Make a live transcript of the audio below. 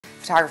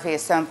photography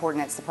is so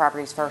important. It's the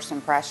property's first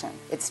impression.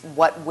 It's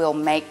what will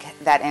make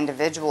that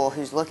individual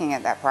who's looking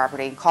at that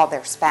property call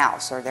their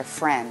spouse or their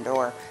friend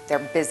or their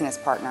business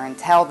partner and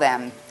tell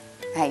them,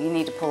 hey, you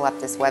need to pull up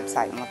this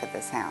website and look at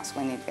this house.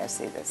 We need to go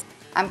see this.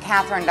 I'm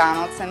Catherine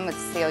Donaldson with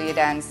Celia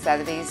Dunn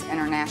Sotheby's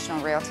International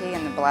Realty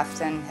in the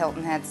Bluffton,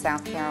 Hilton Head,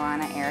 South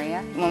Carolina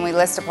area. When we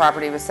list a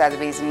property with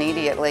Sotheby's,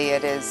 immediately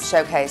it is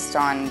showcased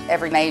on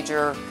every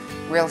major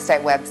real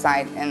estate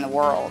website in the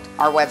world.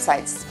 Our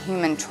website's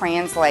human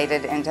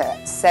translated into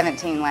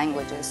 17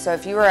 languages. So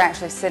if you were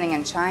actually sitting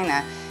in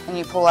China and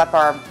you pull up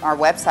our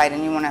website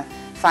and you want to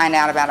find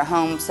out about a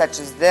home such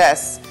as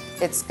this,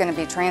 it's going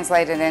to be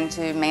translated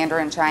into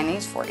Mandarin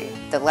Chinese for you.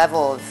 The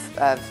level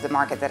of the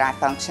market that I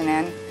function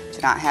in,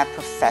 to not have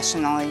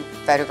professionally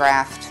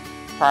photographed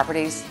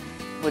properties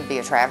would be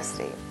a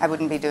travesty. I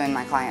wouldn't be doing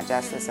my client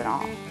justice at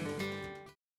all.